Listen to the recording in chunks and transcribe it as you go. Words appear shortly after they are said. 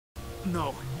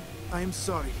No, I am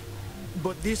sorry,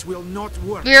 but this will not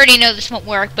work. We already know this won't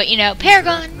work, but you know,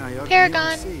 Paragon,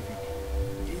 Paragon.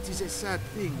 It is a sad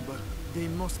thing, but they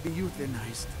must be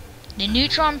euthanized. The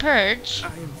neutron purge.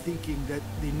 I am thinking that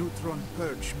the neutron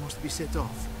purge must be set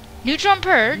off. Neutron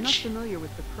purge? I'm not familiar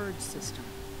with the purge system.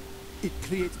 It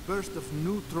creates bursts of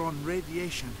neutron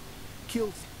radiation,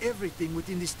 kills everything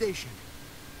within the station.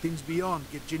 Things beyond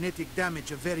get genetic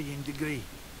damage of varying degree.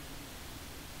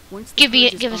 Once the Give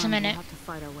purge is us a on, minute. We'll have to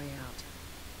fight our way out.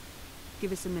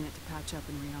 Give us a minute to patch up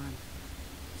and rearm.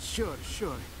 Sure,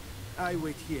 sure. I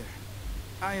wait here.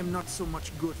 I am not so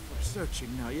much good for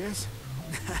searching now, yes?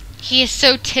 He is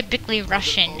so typically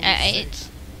Russian. It's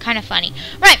kind of funny.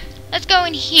 Right, let's go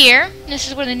in here. This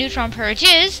is where the neutron purge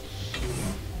is.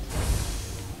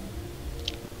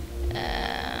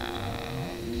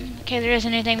 Okay, there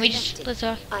isn't anything. We just let's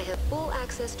I have full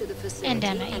access to the facility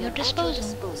and at your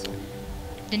disposal.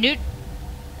 The new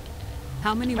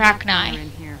How many Rachni are in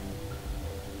here?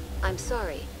 I'm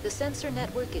sorry. The sensor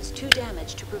network is too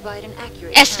damaged to provide an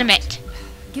accurate estimate. count.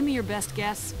 Give me your best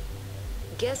guess.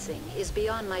 Guessing is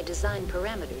beyond my design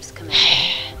parameters, Commander.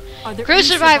 Are there Crew any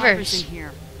survivors in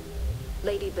here?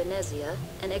 Lady Venezia,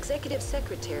 an executive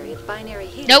secretary at Binary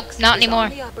Helix, Nope, not is anymore. on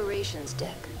the operations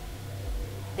deck.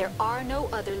 There are no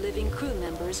other living crew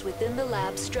members within the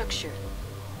lab structure.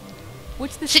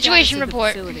 What's the Situation status of the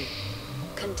report. facility?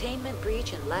 Containment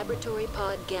breach in Laboratory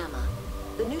Pod Gamma.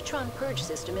 The neutron purge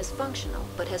system is functional,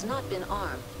 but has not been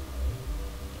armed.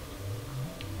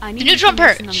 I need neutron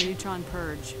information purge. on the neutron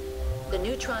purge. The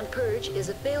neutron purge is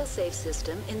a fail-safe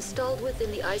system installed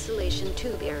within the isolation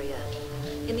tube area.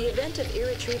 In the event of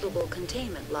irretrievable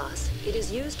containment loss, it is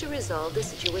used to resolve the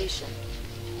situation.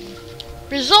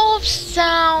 Resolve What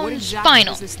sounds exactly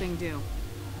final. does this thing do?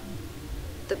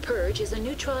 The purge is a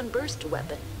neutron burst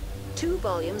weapon. 2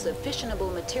 volumes of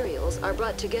fissionable materials are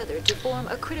brought together to form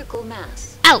a critical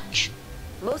mass. Ouch.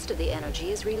 Most of the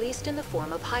energy is released in the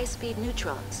form of high-speed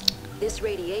neutrons. This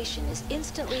radiation is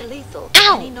instantly lethal to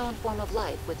Ow! any known form of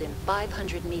life within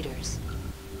 500 meters.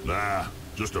 Nah,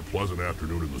 just a pleasant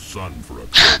afternoon in the sun for a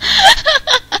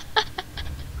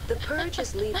The purge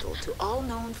is lethal to all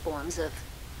known forms of...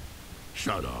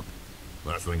 Shut up.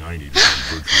 Last thing I need is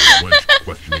some virtual wench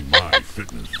questioning my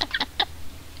fitness.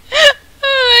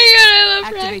 Oh my god, I love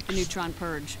Activate Rex. the neutron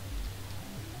purge.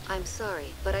 I'm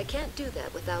sorry, but I can't do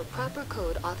that without proper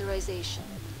code authorization.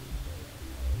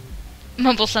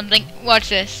 Mumble something. Watch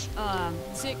this.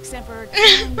 6 Emperor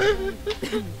 3.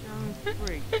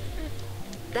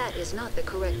 That is not the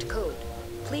correct code.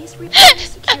 Please report to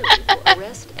security for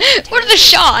arrest and We're the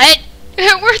shot.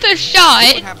 We're the shot.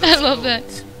 Who would have I those love that.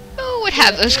 codes? Who would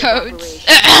have those codes?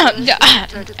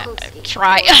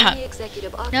 Try.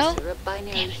 No?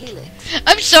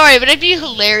 I'm sorry, but it'd be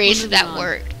hilarious if that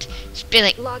worked. Just be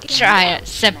like, try it,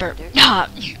 Semper. That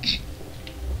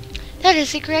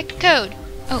is the correct code.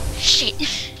 Oh,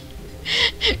 shit.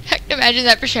 I can imagine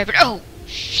that for Shepard. Oh,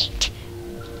 shit.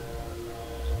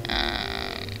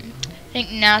 I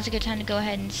think now's a good time to go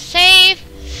ahead and save.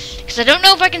 Because I don't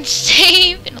know if I can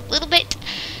save in a little bit.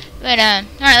 But, alright,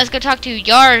 let's go talk to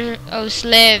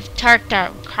Yaroslav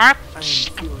Tartar.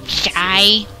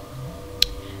 Guy.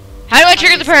 How do I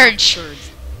trigger the purge?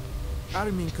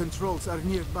 Arming controls are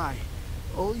nearby.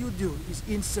 All you do is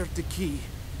insert the key.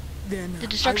 Then The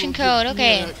destruction I will code, give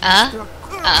okay. Mira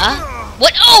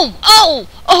What?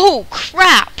 Oh,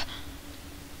 crap.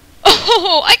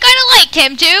 Oh, I kind of liked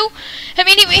him, too. I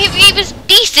mean, he was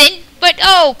decent, but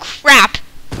oh, crap.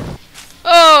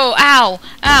 Oh, ow,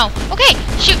 ow. Okay,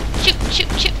 shoot.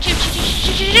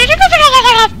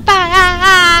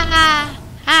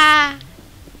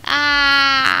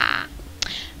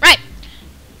 Right.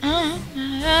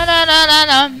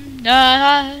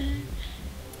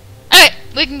 Alright,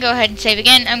 we can go ahead and save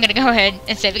again. I'm gonna go ahead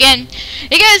and save again.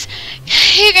 Because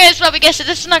you guys probably guessed that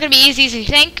this is not gonna be as easy as you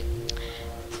think.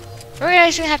 We're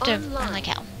guys gonna have to run like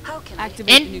hell.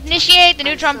 Initiate the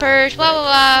neutron purge, blah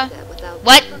blah blah.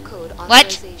 What? Who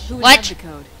would What? have the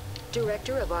code?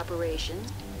 Director of Operations,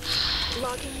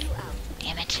 logging you out.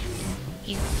 Damn it.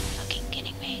 You fucking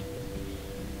kidding me.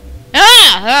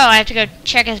 Ah! Oh, I have to go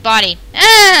check his body.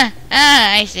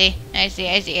 I see.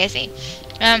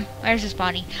 Where's his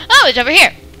body? Oh, it's over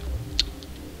here.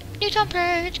 Neutron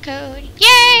purge code.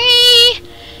 Yay!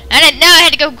 I didn't know I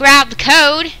had to go grab the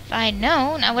code. If I had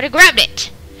known, I would have grabbed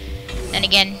it. Then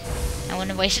again, I wouldn't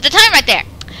have wasted the time right there.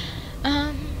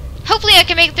 Hopefully I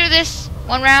can make it through this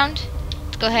one round.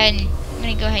 Let's go ahead and I'm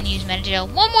gonna go ahead and use Metagel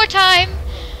one more time.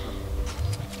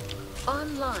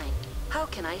 Online. How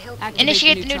can I help you?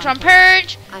 Initiate the neutron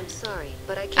purge. I'm sorry,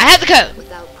 but I can't I have the code.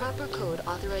 without proper code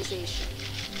authorization.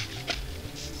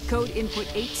 Code input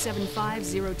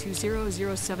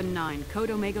 875020079.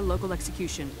 Code Omega local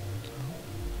execution.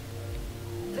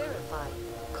 Verify.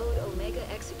 Code Omega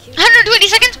execution. 120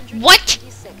 seconds? What? 120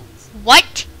 seconds.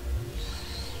 What?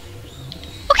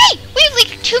 Okay, we have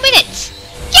like 2 minutes.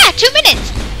 Yeah, 2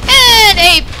 minutes. And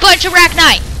a bunch of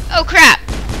Arachnite. Oh crap.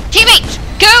 Teammates,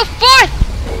 go forth!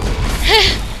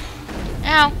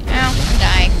 Ow, ow, I'm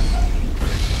dying.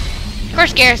 Of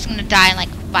course Garrett's gonna die in like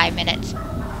 5 minutes.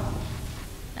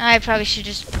 I probably should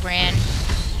just ran.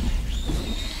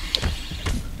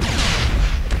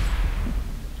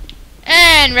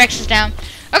 And Rex is down.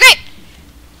 Okay!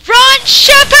 Run,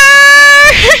 Shepard!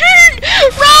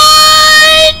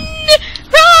 Run!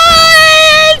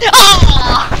 Run!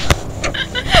 Oh!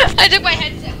 I took my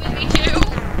headset with me too.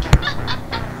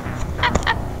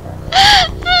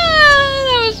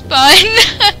 That was fun.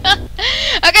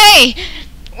 Okay,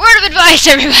 word of advice,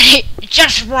 everybody.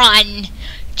 Just run.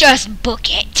 Just book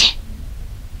it.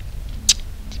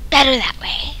 It's better that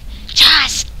way.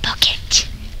 Just book it.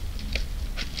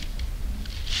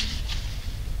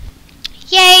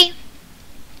 Yay.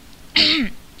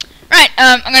 Right,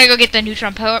 I'm gonna go get the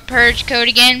neutron purge code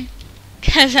again.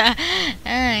 Cause,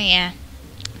 yeah.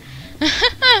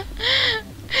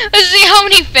 Let's see how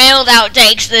many failed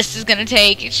outtakes this is gonna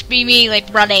take. It should be me,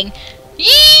 like, running.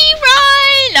 Yee,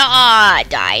 run! Ah, I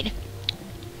died.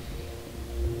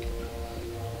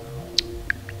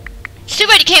 It's too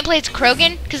bad you can't play as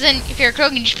Krogan, because then if you're a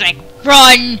Krogan, you just be like,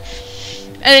 run!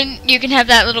 And then you can have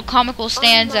that little comical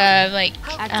stanza, like,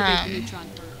 Activate the neutron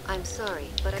purge. I'm sorry,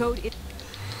 but Code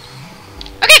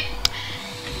Okay!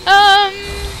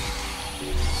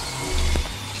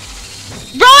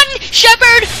 Run!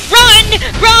 Shepard! Run!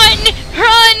 Run!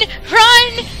 Run!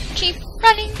 Run! Keep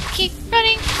running, keep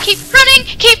running, keep running,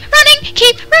 keep running,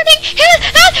 keep running!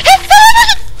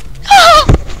 Oh!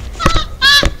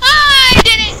 I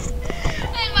did it!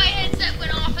 And my headset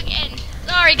went off again.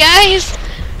 Sorry, guys.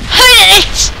 I did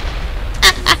it!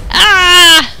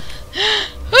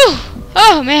 Whew.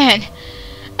 Oh, man.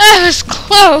 That was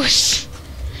close.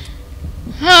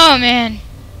 Oh, man.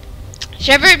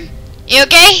 Shepard, you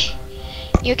okay?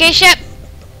 You okay, Shep?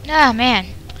 Oh, man.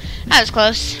 That was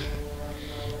close.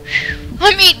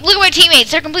 I mean, look at my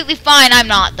teammates. They're completely fine. I'm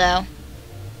not, though.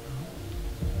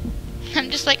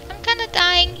 I'm just like, I'm kind of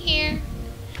dying here.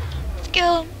 Let's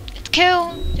go. Let's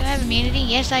kill. Do I have immunity?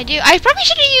 Yes, I do. I probably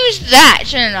should have used that,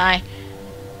 shouldn't I?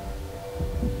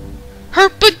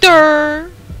 Herpader.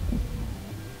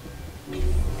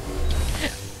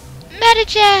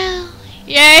 Metagel.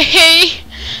 Yay.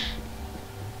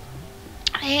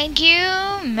 Thank you,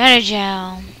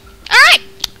 Metagel. Alright,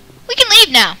 we can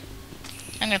leave now.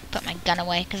 I'm gonna put my gun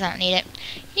away because I don't need it.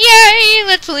 Yay,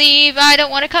 let's leave. I don't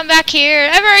want to come back here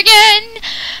ever again.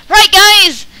 Right,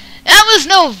 guys, that was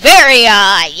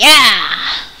Noveria.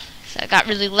 Yeah. So it got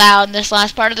really loud in this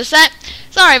last part of the set.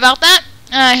 Sorry about that.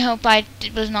 I hope I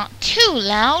was not too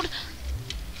loud.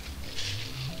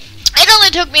 It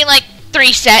only took me like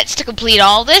 3 sets to complete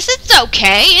all this. It's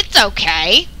okay. It's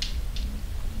okay.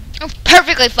 It's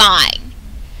perfectly fine.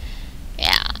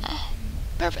 Yeah.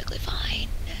 Perfectly fine.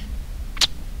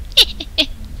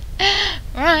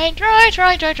 Right.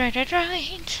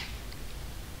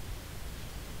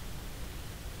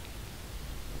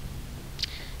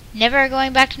 Never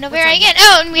going back to Noveria again.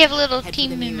 Oh, and we have a little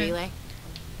team member.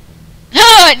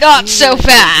 Oh, not so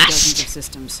fast.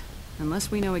 Systems. Unless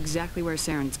we know exactly where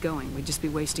Saren's going, we'd just be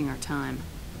wasting our time.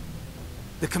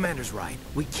 The commander's right.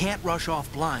 We can't rush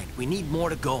off blind. We need more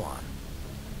to go on.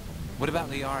 What about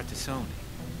Liara Tassoni?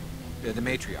 The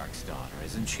matriarch's daughter.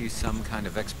 Isn't she some kind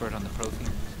of expert on the Protheans?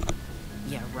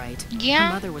 Yeah, right. Yeah.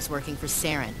 Her mother was working for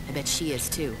Saren. I bet she is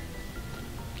too.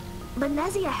 But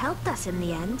Nezia helped us in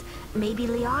the end. Maybe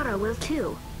Liara will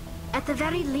too. At the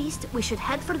very least, we should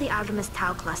head for the Artemis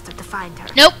Tau cluster to find her.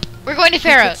 Nope. We're going to Who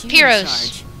put you in Pyros.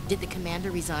 charge? Did the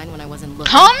commander resign when I wasn't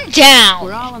looking? Calm down.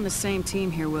 We're all on the same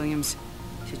team here, Williams.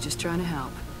 She's just trying to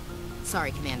help.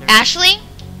 Sorry, Commander. Ashley?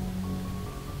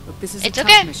 Look, this is It's a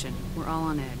tough okay. mission. We're all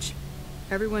on edge.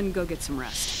 Everyone go get some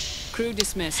rest. Crew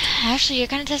dismissed. Ashley, you're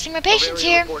kind of testing my patience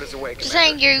here. Just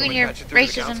saying you're Can in we your patch it through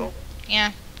to the racism. council?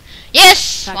 Yeah.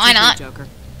 Yes! Patch Why you through, not? Joker.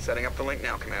 Setting up the link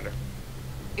now, Commander.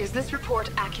 Is this report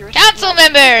accurate? Council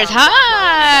members,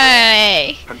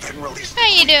 hi! And then release How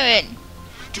you doing?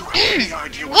 Do you have any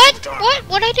idea What? you've done?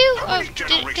 What I do? How Oh, many did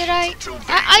generations I? until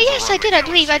they Yes, I did. I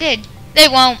overrun believe I reality? did. They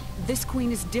won't. This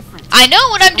queen is different. I know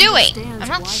what I'm She doing. understands I'm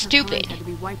why not her stupid. kind had to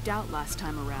be wiped out last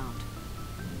time around.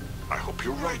 I hope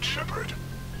you're right, Shepard.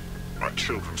 My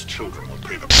children's children will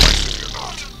pay the price if you're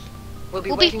not. We'll be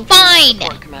We'll be waiting for your fine.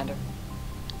 report, Commander.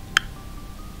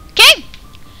 Okay.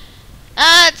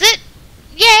 That's it.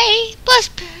 Yay!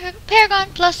 Paragon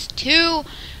plus 2.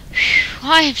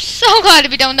 I am so glad to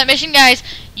be done with that mission, guys.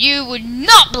 You would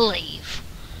not believe.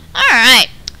 Alright.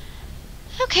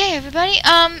 Okay, everybody.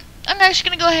 I'm actually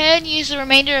going to go ahead and use the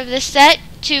remainder of this set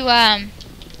to,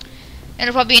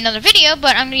 it'll probably be another video,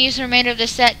 but I'm going to use the remainder of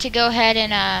this set to go ahead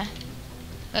and,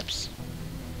 oops.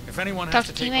 If anyone has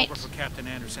to take over for Captain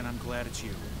Anderson, I'm glad it's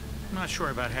you. I'm not sure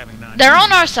about having none. They're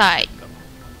on our side.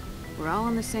 We're all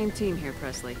on the same team here,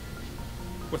 Presley.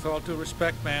 With all due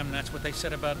respect, ma'am, that's what they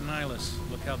said about Nihilus.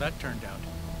 Look how that turned out.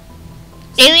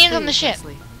 Aliens on the ship.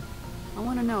 Presley. I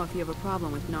want to know if you have a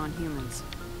problem with non-humans.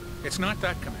 It's not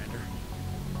that, Commander.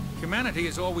 Humanity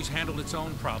has always handled its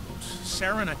own problems.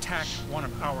 Saren attacked one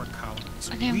of our colonies.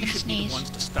 We should be the ones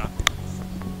to stop it.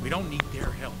 We don't need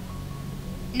their help.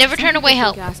 Never turn away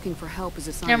help. Asking for help is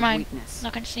a sign Never mind. of weakness.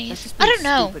 Not gonna sneeze. I don't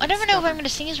know. I never know if I'm gonna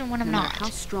sneeze or when I'm no not. How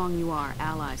strong you are,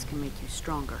 allies can make you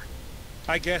stronger.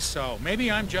 I guess so. Maybe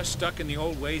I'm just stuck in the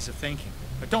old ways of thinking.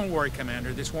 But don't worry,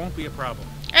 Commander. This won't be a problem.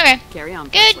 Okay. Carry on,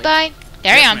 Presley. Goodbye.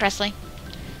 Carry on, Presley.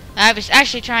 I was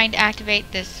actually trying to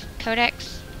activate this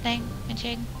codex thing.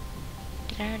 Did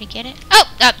I already get it? Oh,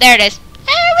 there it is.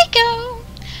 There we go.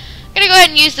 I'm gonna go ahead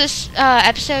and use this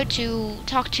episode to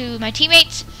talk to my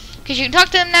teammates, because you can talk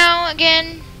to them now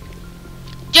again.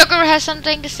 Joker has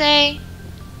something to say.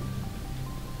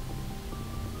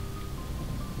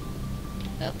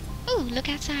 Oh, ooh, look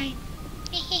outside.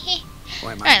 Boy, am I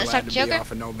Alright, let's glad talk to to Joker. be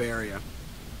off of Noveria.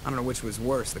 I don't know which was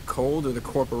worse, the cold or the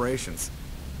corporations.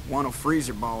 One will freeze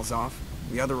your balls off,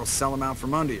 the other will sell them out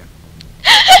from under you.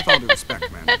 With all due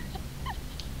respect, man.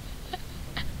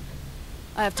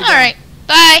 I have to go. Alright,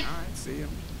 bye. Alright, see ya.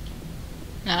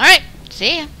 Alright,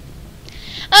 see ya.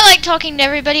 I like talking to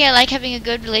everybody. I like having a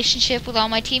good relationship with all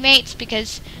my teammates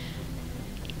because,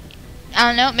 I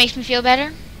don't know, it makes me feel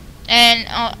better. And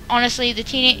honestly,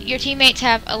 your teammates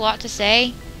have a lot to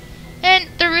say. And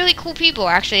they're really cool people,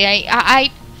 actually.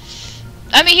 I'm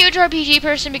a huge RPG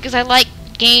person because I like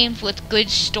games with good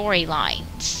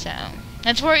storylines. So,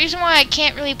 that's one reason why I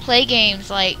can't really play games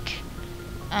like,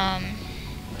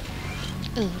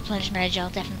 ooh, replenishment of gel,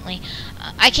 definitely.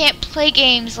 I can't play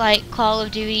games like Call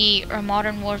of Duty or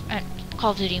Modern Warfare.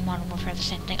 Call of Duty and Modern Warfare are the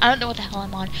same thing. I don't know what the hell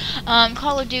I'm on.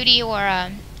 Call of Duty or,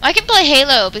 I can play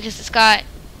Halo because it's got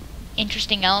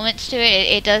interesting elements to it.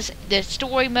 It does, the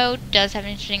story mode does have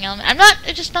an interesting element.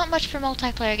 Just not much for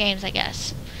multiplayer games, I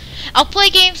guess. I'll play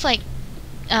games like,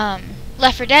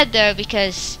 Left 4 Dead, though,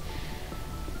 because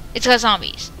it's got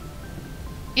zombies.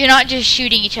 You're not just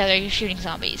shooting each other, you're shooting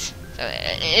zombies. So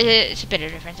it's a bit of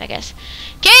a difference, I guess.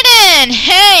 Kaden!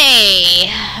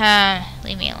 Hey!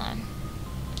 Leave me alone.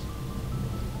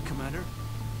 Commander,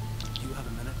 do you have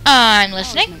a minute? I'm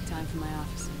listening. Always make time for my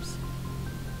officers.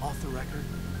 Off the record,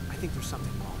 I think there's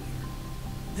something wrong here.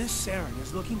 This Saren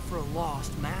is looking for a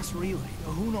lost mass relay,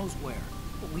 or who knows where.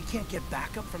 But we can't get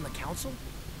backup from the Council?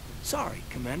 Sorry,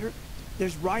 Commander.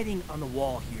 There's writing on the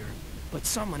wall here, but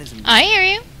someone isn't... I hear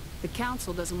you. The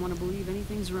Council doesn't want to believe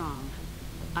anything's wrong.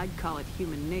 I'd call it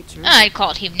human nature. I'd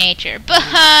call it human nature, but...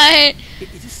 It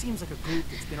just seems like a group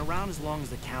that's been around as long as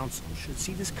the Council should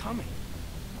see this coming.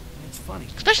 And it's funny.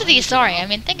 Especially the Asari. I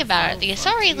mean, think about it. The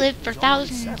Asari lived for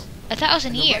 1,000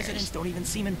 years. Residents don't even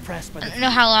seem impressed by I the... don't know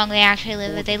how long they actually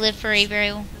live, but they live for a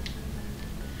very Well,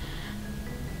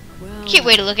 cute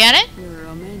way to look at it. You're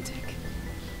romantic.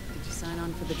 Did you sign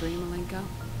on for the dream, Malenko?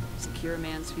 Secure a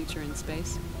man's future in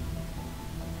space?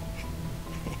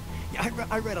 Yeah,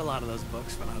 I read a lot of those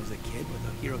books when I was a kid, where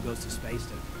the hero goes to space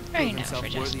to Very prove himself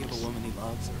nice for worthy of justice. a woman he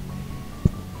loves, or,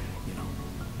 you know,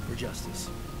 for justice.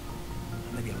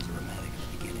 Maybe I was a romantic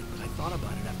at the beginning, but I thought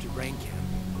about it after brain camp.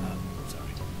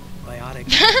 Biotic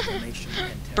information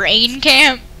and Brain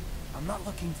camp. I'm not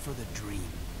looking for the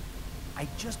dream. I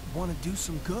just want to do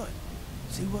some good.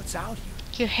 See what's out here.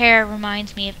 Your hair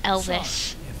reminds me of Elvis.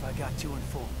 Sorry if I got too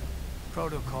informed.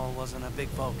 Protocol wasn't a big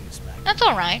focus back then. That's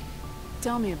alright.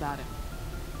 Tell me about it.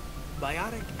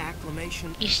 Biotic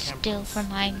acclimation. You still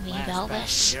remind me of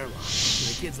Elvis.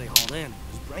 The kids they hauled in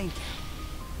was brain camp.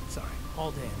 Sorry,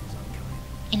 hauled in is unkind.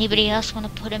 Anybody else want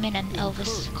to put him in an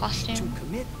Elvis To costume?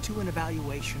 commit to an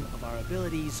evaluation of our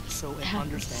abilities, so an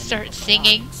understanding Start of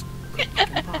singing. biotics could be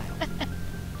compiled.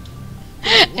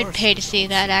 I'd pay to see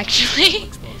that, actually.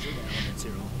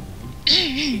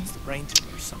 It's the brain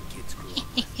tumor some kids grew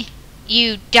up with.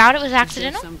 You doubt it was Is there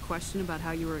accidental? some question about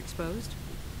how you were exposed?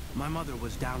 My mother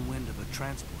was downwind of a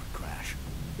transport crash.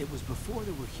 It was before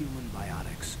there were human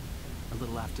biotics, a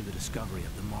little after the discovery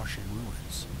of the Martian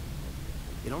ruins.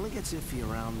 It only gets iffy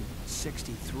around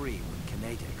 63 when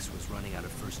Kinetics was running out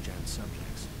of first-gen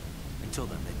subjects. Until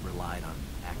then, they'd relied on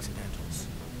accidentals.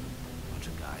 A bunch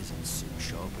of guys in suits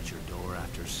show up at your door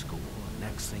after school, and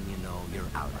next next thing you know, you're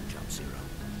out on Jump Zero.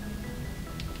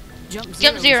 Jump Jump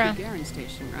Zero Zero. is the Garen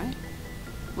station, right?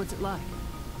 What's it like?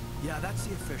 Yeah, that's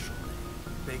the official name.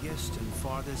 Biggest and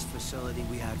farthest facility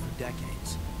we had for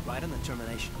decades. Right on the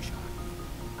termination chart.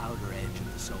 Outer edge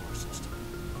of the solar system.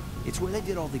 It's where they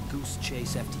did all the Goose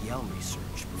Chase FTL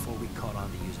research before we caught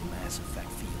on to using mass effect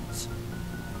fields.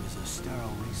 It was a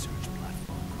sterile research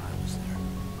platform when I was there.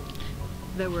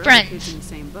 There were Friends. other kids in the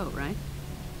same boat, right?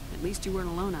 At least you weren't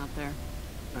alone out there.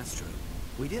 That's true.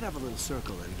 We did have a little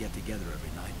circle that'd get together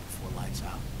every night before lights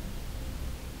out.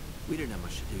 We didn't have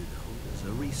much to do, though. It was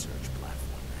a research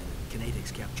platform, and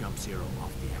Kinetics kept Jump Zero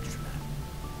off the extranet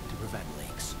to prevent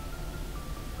leaks.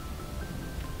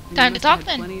 And Time you to must talk have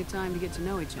had then. Plenty of time to get to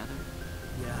know each other.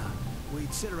 Yeah,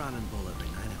 we'd sit around and bull every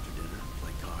night after dinner,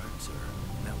 play cards or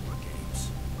network games.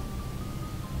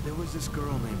 There was this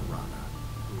girl named Rana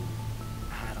who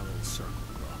had a little circle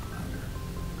grow up around her.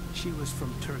 She was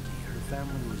from Turkey. Her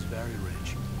family was very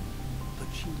rich, but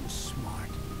she was smart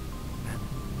and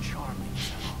charming as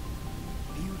hell.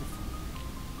 Beautiful,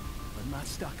 but not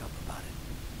stuck up about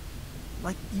it.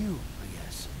 Like you, I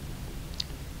guess.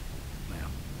 Well,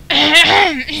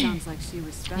 Sounds like she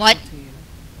was special What? to you.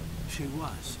 she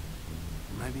was.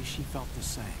 Maybe she felt the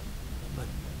same, but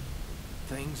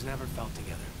things never felt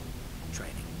together.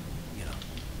 Training, you know.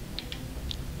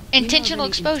 Intentional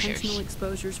Do you know of any exposures. Intentional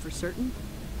exposures for certain?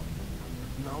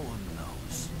 No one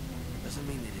knows. Doesn't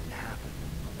mean they didn't happen.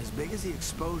 As big as the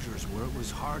exposures were, it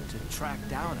was hard to track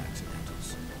down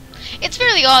accidentals. It's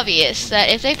fairly obvious that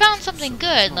if they found something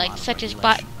good, like such as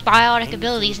biotic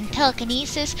abilities and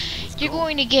telekinesis, you're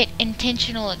going to get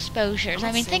intentional exposures.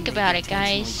 I mean, think about it,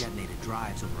 guys. Detonated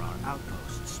drives over our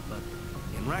outposts, but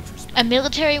in retrospect, A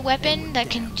military weapon that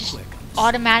can just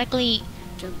automatically...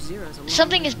 Jump Zero's a long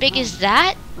Something way as from big home. as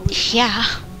that? What was it? Yeah.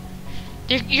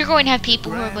 You're going to have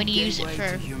people who are grand going to use it gateway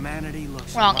for... to humanity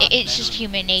looks a Wrong, lot it's better just than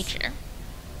human this. nature.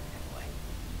 Anyway,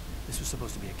 this was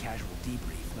supposed to be a casual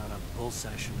debrief, not a bull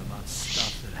session about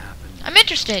stuff that happened. I'm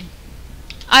interested.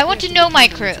 I want We to have know my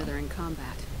depend on crew. each other in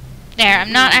combat. There,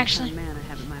 I'm not You're the actually... kind of man I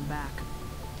have at my back.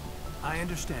 I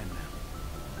understand, ma'am.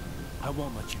 I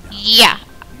won't let you down. Yeah.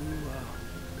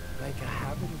 You, make a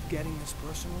habit of getting this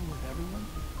personal with everyone?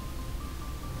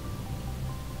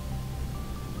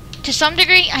 To some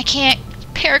degree, I can't.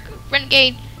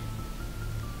 Renegade.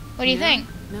 What do you No? think?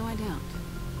 No, I don't.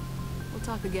 We'll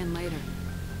talk again later.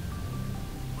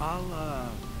 I'll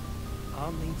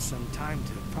need some time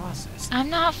to process. I'm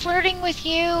not flirting with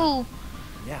you.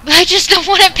 Yeah. I just don't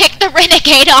want to pick the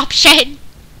renegade option.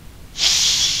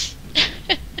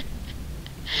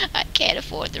 I can't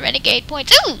afford the renegade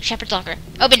points. Ooh, Shepherd's Locker.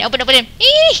 Open, open, open.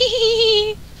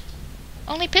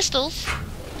 Only pistols.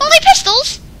 Only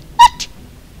pistols? What?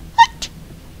 What?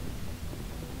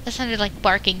 That sounded like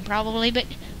barking, probably, but...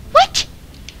 What?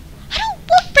 I don't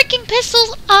want freaking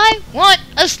pistols. I want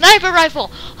a sniper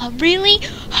rifle. A really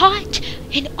hot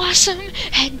and awesome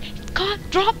and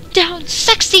drop-down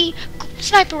sexy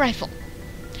sniper rifle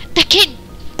that can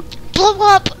blow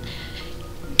up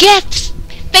Geth's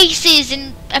faces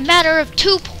in a matter of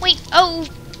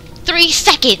 2.03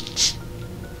 seconds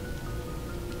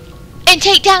and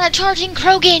take down a charging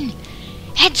Krogan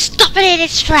and stop it in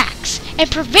its tracks and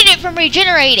prevent it from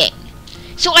regenerating,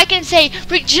 so I can say,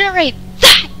 regenerate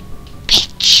that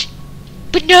bitch.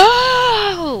 But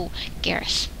no,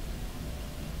 Garrus.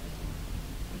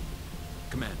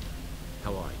 Commander,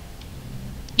 how are you?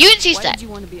 You and Why C-Sec. did you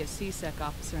want to be a C-Sec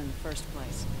officer in the first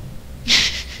place?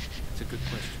 It's a good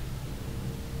question.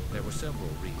 There were several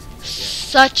reasons, I guess.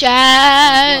 Such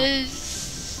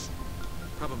as...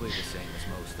 Probably the same as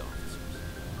most officers.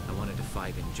 I wanted to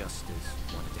fight injustice,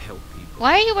 wanted to help people.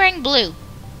 Why are you wearing blue?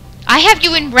 I have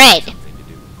you in red. Something to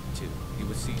do with it, too. He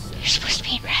was C-Sec. You're supposed to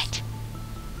be in red.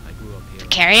 I grew up here.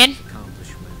 Carrion? His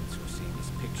accomplishments or seeing his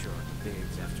picture on the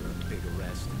bigs after a big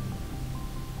arrest.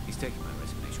 He's taking my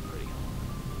resignation pretty hard.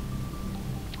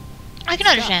 I can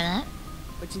understand that.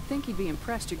 But you'd think he'd be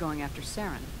impressed you're going after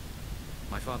Saren.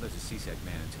 My father's a C-Sec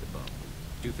man to the bone.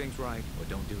 Do things right or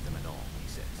don't do them at all, he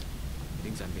says. He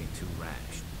thinks I'm being too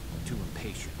rash, too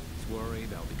impatient. He's worried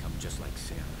I'll become just like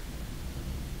Sarah.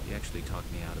 He actually talked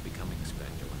me out of becoming a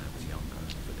Spectre when I was younger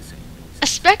for the same reason. A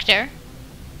Spectre?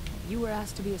 You were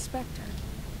asked to be a Spectre.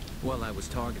 Well, I was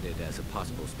targeted as a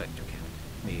possible Spectre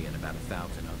candidate. Me and about 1,000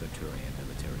 other Turian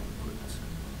military recruits.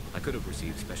 I could have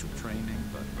received special training,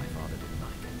 but my father didn't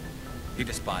like it. He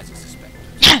despises the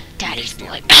Spectres. Daddy's He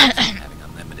boy. hates the idea of having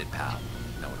unlimited power,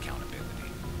 no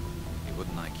accountability. He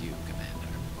wouldn't like you,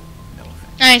 Commander. No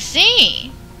offense. I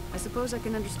see. I suppose I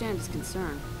can understand his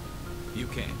concern. You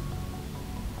can.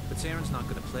 But Saren's not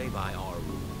going to play by our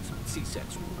rules,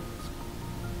 C-Sec's rules.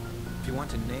 If you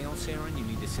want to nail Saren, you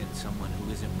need to send someone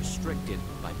who isn't restricted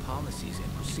by policies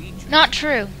and procedures. Not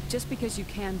true. Just because you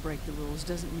can break the rules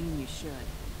doesn't mean you should.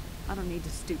 I don't need to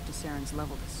stoop to Saren's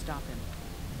level to stop him.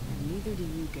 And neither do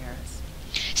you, Garrus.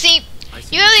 See,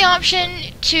 you have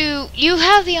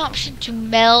the option to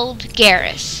meld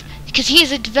Garrus, because he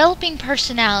is a developing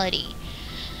personality.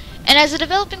 And as a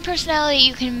developing personality,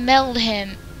 you can meld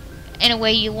him in a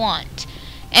way you want.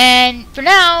 And for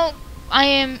now, I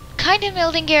am kind of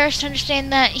melding Garrus to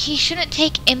understand that he shouldn't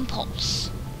take impulse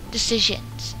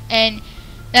decisions, and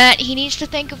that he needs to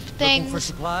think of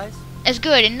things as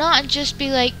good, and not just be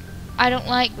like, I don't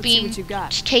like being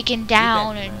taken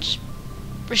down and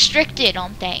restricted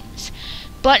on things.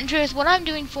 But in truth, what I'm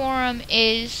doing for him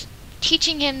is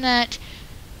teaching him that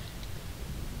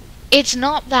it's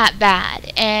not that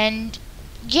bad, and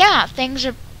yeah, things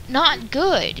are not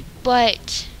good,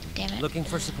 but damn it. Looking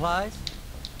for supplies?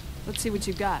 Let's see what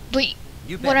you got. But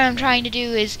what I'm trying to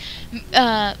do is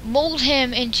mold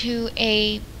him into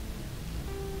a,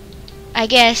 I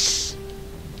guess,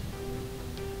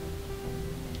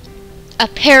 a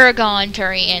Paragon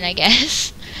Turian, I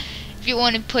guess. If you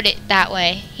want to put it that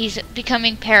way. He's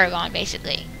becoming Paragon,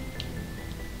 basically.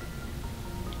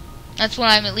 That's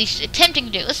what I'm at least attempting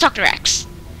to do. Let's talk to Rex.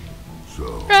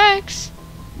 So, Rex!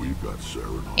 We've got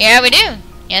Saren on. Yeah, we do.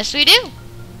 Yes, we do.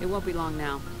 It won't be long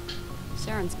now.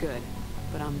 Saren's good,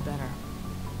 but I'm better.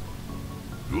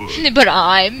 Good. But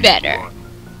I'm better.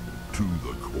 To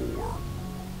the core.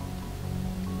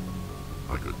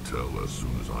 I could tell as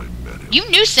soon as I met him. You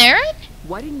knew Saren?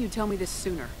 Why didn't you tell me this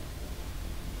sooner?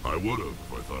 I would have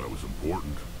if I thought it was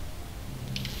important.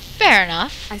 Fair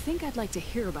enough. I think I'd like to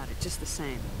hear about it just the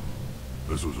same.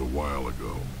 This was a while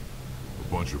ago. A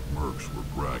bunch of mercs were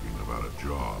bragging about a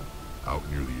job out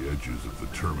near the edges of the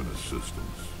Terminus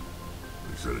systems.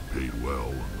 They said it paid well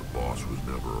and the boss was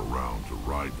never around to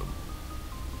ride them.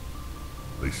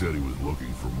 They said he was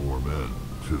looking for more men,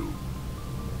 too.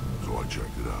 So I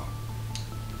checked it out.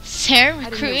 Saren I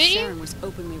recruited didn't you? know Saren was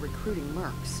openly recruiting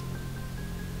mercs.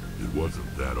 It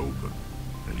wasn't that open,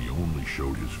 and he only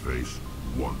showed his face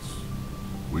once.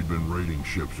 We'd been raiding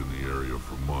ships in the area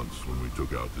for months when we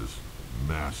took out this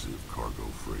massive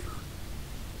cargo freighter.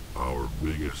 Our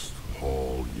biggest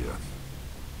haul yet.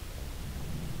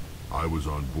 I was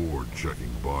on board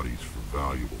checking bodies for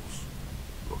valuables,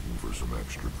 looking for some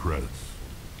extra credits.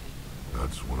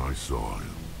 That's when I saw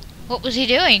him. What was he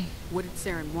doing? What did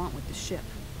Saren want with the ship?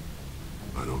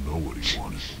 I don't know what he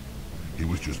wanted. He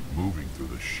was just moving through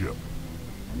the ship,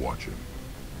 watching.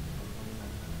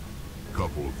 A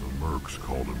couple of the mercs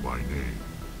called him by name,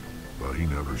 but he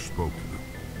never spoke to them.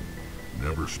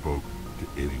 Never spoke to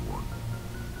anyone.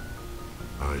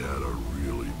 I had a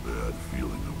really bad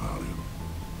feeling about him,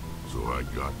 so I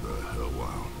got the hell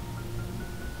out.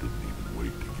 Didn't even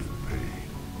wait to get paid.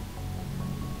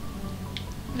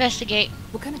 Investigate.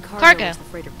 What kind of cargo was the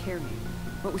freighter carrying?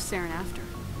 What was Saren after?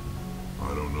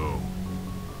 I don't know.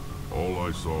 All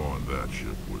I saw on that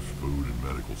ship was food and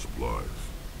medical supplies.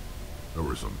 There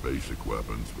were some basic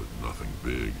weapons, but nothing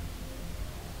big.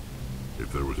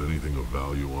 If there was anything of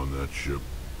value on that ship,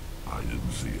 I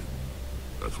didn't see it.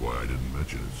 That's why I didn't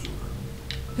mention it sooner.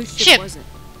 Whose ship was it?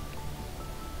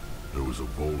 There was a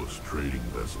Volus trading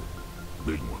vessel.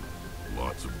 Big one.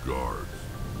 Lots of guards.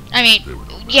 I mean,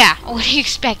 yeah, what do you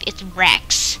expect? It's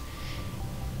Rex.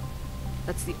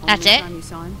 That's the only time you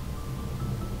saw him?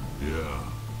 Yeah.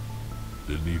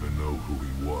 Didn't even know who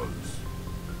he was.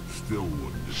 Still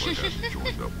wouldn't if I hadn't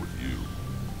joined up with you.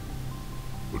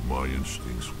 But my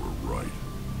instincts were right.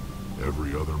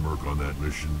 Every other merc on that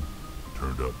mission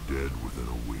turned up dead within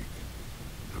a week.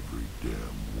 Every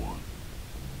damn one.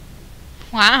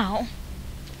 Wow.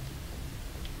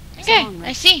 Okay,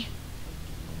 I see.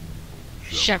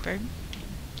 Shepard.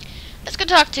 Let's go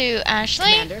talk to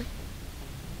Ashley. Commander?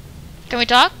 Can we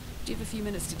talk? Do you have a few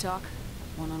minutes to talk?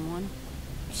 One-on-one?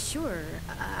 Sure.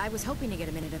 I was hoping to get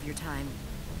a minute of your time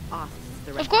off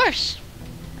the record. Of course.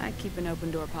 I keep an open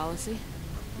door policy.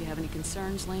 If you have any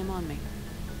concerns, lay them on me.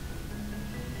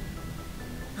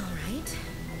 All right.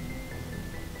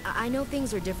 I know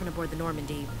things are different aboard the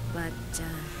Normandy, but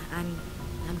I'm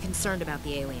concerned about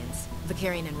the aliens,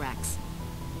 Vicarian and Rex.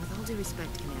 With all due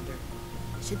respect, Commander,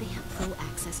 should they have full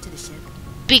access to the ship?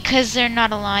 Because they're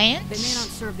not Alliance? They may not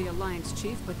serve the Alliance,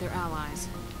 Chief, but they're allies.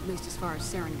 At least as far as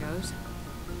Saren goes.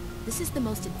 This is the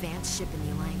most advanced ship in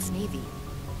the Alliance Navy.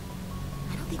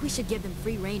 I don't think we should give them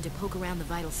free rein to poke around the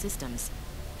vital systems.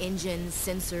 Engines,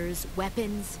 sensors,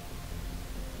 weapons.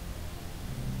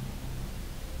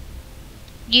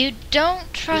 You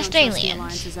don't trust aliens. The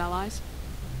Alliance's allies?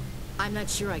 I'm not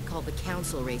sure I'd call the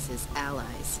Council races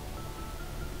allies.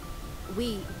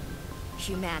 We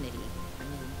humanity. I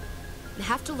mean, we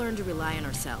have to learn to rely on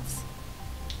ourselves.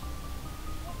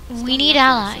 We need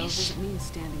allies. Doesn't mean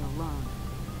standing alone.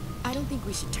 I don't think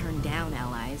we should turn down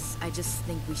allies. I just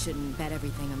think we shouldn't bet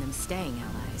everything on them staying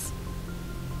allies.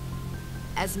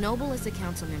 As noble as the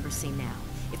council members seem now,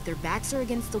 if their backs are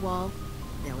against the wall,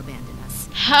 they'll abandon us.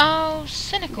 How You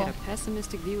cynical. got a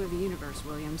pessimistic view of the universe,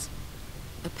 Williams.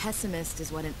 A pessimist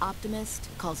is what an optimist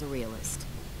calls a realist.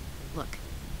 Look,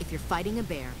 if you're fighting a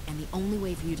bear and the only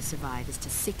way for you to survive is to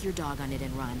sick your dog on it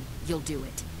and run, you'll do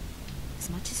it. As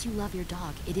much as you love your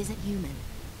dog, it isn't human.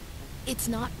 It's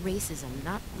not racism,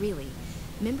 not really.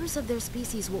 Members of their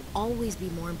species will always be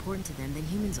more important to them than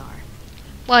humans are.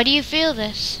 Why do you feel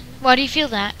this? Why do you feel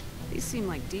that? These seem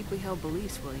like deeply held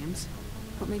beliefs, Williams.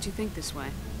 What made you think this way?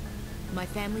 My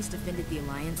family's defended the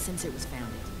Alliance since it was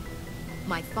founded.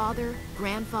 My father,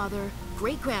 grandfather,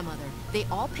 great-grandmother, they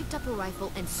all picked up a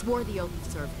rifle and swore the oath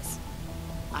of service.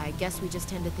 I guess we just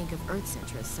tend to think of Earth's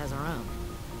interests as our own.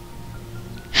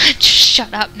 Just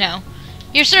shut up now.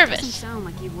 Your Doesn't service. sound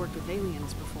like you've worked with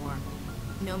aliens before.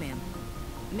 No, ma'am.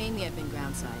 Mainly I've been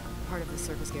groundside, part of the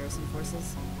surface garrison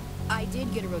forces. I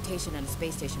did get a rotation on a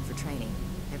space station for training.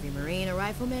 Every Marine a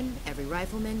rifleman, every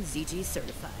rifleman ZG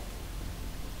certified.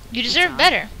 You That's deserve odd.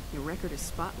 better. Your record is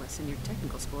spotless and your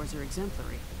technical scores are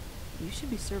exemplary. You should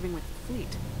be serving with the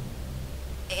fleet.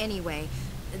 Anyway,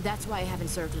 that's why I haven't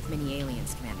served with many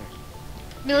aliens, Commander.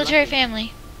 Military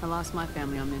family. I lost my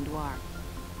family on Mendoir.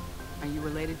 Are you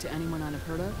related to anyone I'd have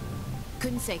heard of?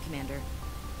 Couldn't say, Commander.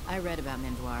 I read about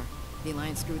Mendoir. The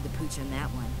Alliance screwed the pooch on that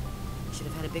one. Should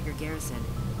have had a bigger garrison.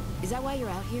 Is that why you're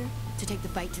out here? To take the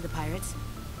fight to the pirates?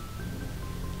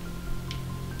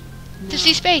 To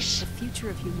see space. The future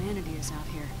of humanity is out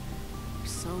here. There's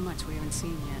so much we haven't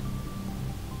seen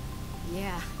yet.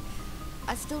 Yeah.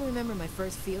 I still remember my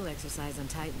first field exercise on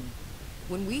Titan.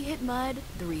 When we hit mud,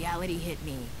 the reality hit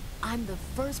me. I'm the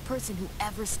first person who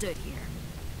ever stood here.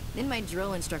 Then my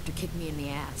drill instructor kicked me in the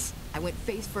ass. I went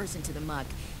face first into the muck.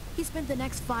 He spent the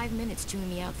next 5 minutes chewing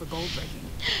me out for gold breaking.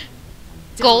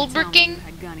 Gold Don't tell me bricking? you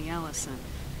had Gunny Ellison.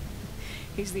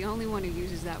 He's the only one who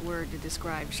uses that word to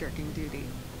describe shirking duty.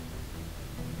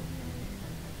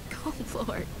 Oh,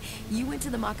 Lord. You went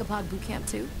to the Macapag boot camp,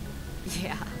 too?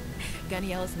 Yeah.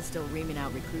 Gunny Ellison's still reaming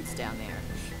out recruits down there.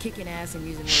 Kicking ass and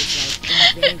using words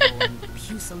like inveigle and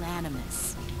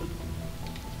pusillanimous.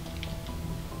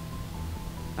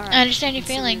 All right, I understand your can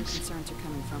see where feelings. concerns are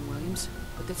coming from, Williams.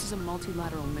 But this is a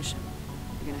multilateral mission.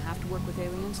 You're gonna have to work with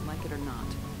aliens, like it or not.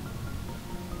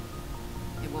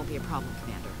 It won't be a problem,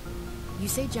 Commander. You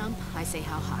say jump, I say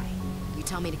how high. You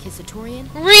tell me to kiss a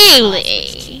Turian?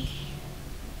 Really?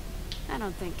 I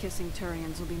don't think kissing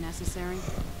Turians will be necessary.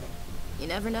 You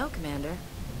never know, Commander.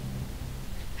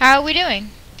 How are we doing?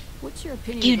 What's your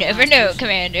opinion? You of the never last know, mission?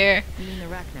 Commander. You mean the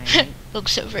Rachni, right?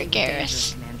 Looks so They were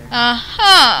dangerous, vigorous. Commander.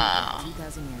 Uh-huh.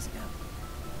 2,000 years ago.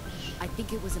 I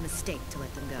think it was a mistake to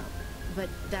let them go. But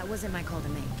that wasn't my call to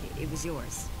make. It was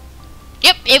yours.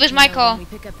 Yep, it was my When call. we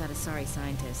pick up that Asari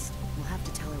scientist, we'll have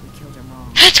to tell her we killed her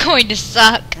mom. That's going to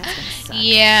suck. That's gonna suck.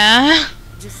 Yeah.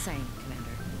 Just saying,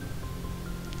 Commander.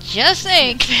 Just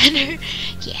saying, Commander.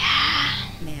 Yeah.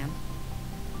 Ma'am.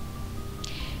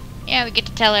 Yeah, we get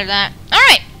to tell her that.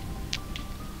 Alright.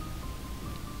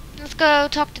 Let's go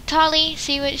talk to Tali,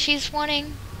 see what she's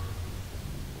wanting.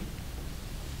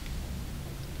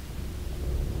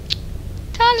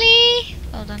 Tali!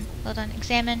 Hold on,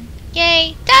 examine.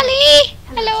 Yay! Tali!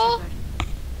 Hello! Shepard.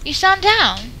 You sound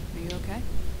down. Are you okay?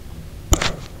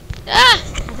 Ah!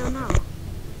 I don't know.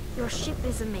 Your ship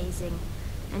is amazing,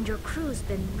 and your crew's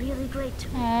been really great to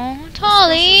me. Aw, Especially the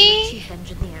Tali! chief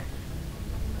engineer.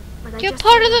 But I You're just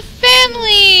part of feel the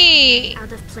family!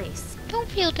 out of place. Don't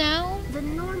feel down. The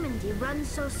Normandy runs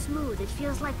so smooth it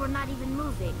feels like we're not even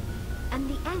moving. And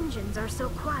the engines are so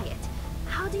quiet.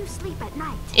 How do you sleep at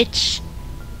night? It's...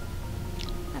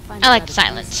 find I it like out the of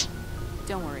silence. place.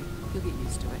 Don't worry, you'll get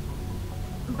used to it.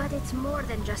 But it's more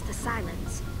than just the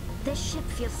silence. This ship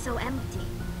feels so empty.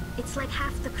 It's like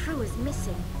half the crew is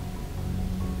missing.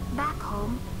 Back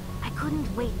home, I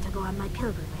couldn't wait to go on my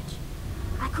pilgrimage.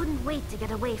 I couldn't wait to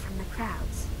get away from the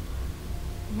crowds.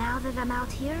 Now that I'm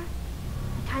out here,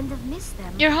 I kind of miss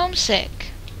them. You're homesick.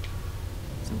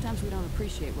 Sometimes we don't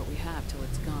appreciate what we have till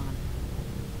it's gone.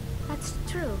 That's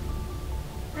true.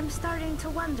 I'm starting to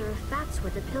wonder if that's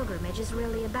what the pilgrimage is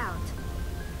really about.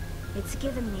 It's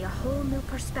given me a whole new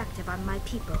perspective on my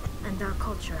people and our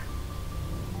culture.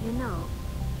 You know,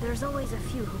 there's always a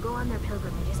few who go on their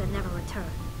pilgrimages and never return.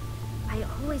 I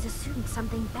always assumed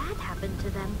something bad happened to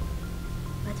them.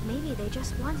 But maybe they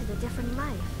just wanted a different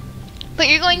life. But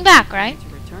you're going back, right? To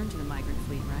return to the migrant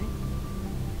fleet,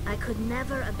 right? I could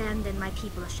never abandon my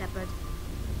people, Shepard.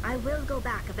 I will go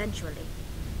back eventually.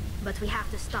 But we have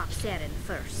to stop Saren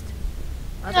first.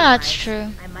 No, that's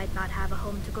true. I might not have a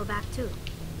home to go back to.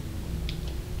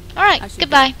 Alright,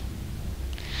 goodbye.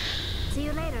 See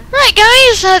you later. Right,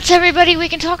 guys, that's everybody we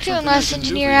can talk to unless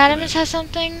Engineer Adams has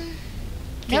something.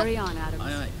 Nope. Carry on, Adams.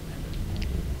 Aye, aye.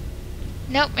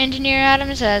 Nope, Engineer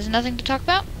Adams has nothing to talk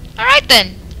about. Alright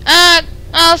then.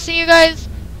 I'll see you guys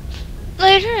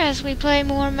later as we play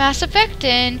more Mass Effect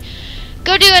and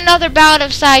go do another bout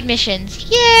of side missions.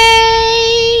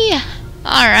 Yay!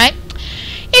 Alright.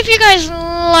 If you guys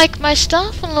like my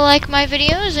stuff and like my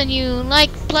videos and you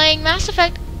like playing Mass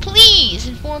Effect, please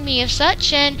inform me of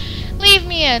such and leave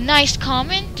me a nice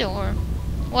comment or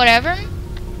whatever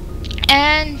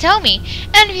and tell me.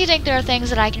 And if you think there are things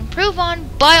that I can improve on,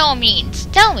 by all means,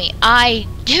 tell me. I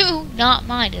do not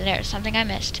mind if there's something I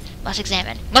missed. Must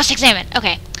examine. Must examine.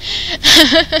 Okay.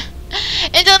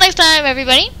 Until next time,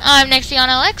 everybody, I'm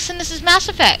NexionLX and this is Mass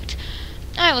Effect.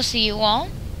 I will see you all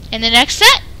in the next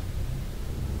set.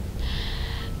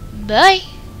 Bye.